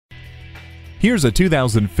Here's a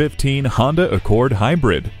 2015 Honda Accord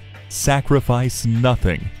Hybrid. Sacrifice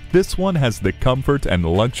nothing. This one has the comfort and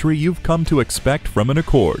luxury you've come to expect from an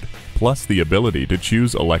Accord, plus the ability to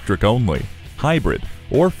choose electric only, hybrid,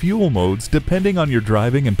 or fuel modes depending on your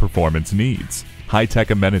driving and performance needs.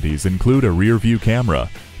 High-tech amenities include a rear-view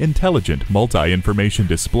camera, intelligent multi-information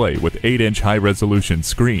display with 8-inch high-resolution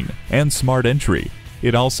screen, and smart entry.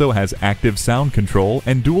 It also has active sound control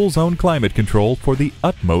and dual-zone climate control for the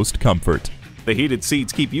utmost comfort. The heated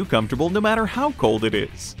seats keep you comfortable no matter how cold it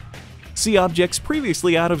is. See objects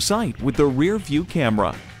previously out of sight with the rear-view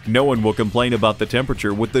camera. No one will complain about the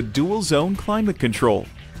temperature with the dual-zone climate control.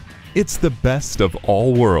 It's the best of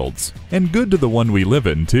all worlds, and good to the one we live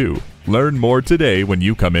in, too. Learn more today when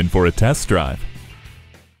you come in for a test drive.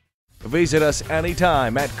 Visit us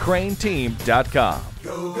anytime at crainteam.com.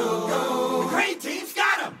 Go, go, go.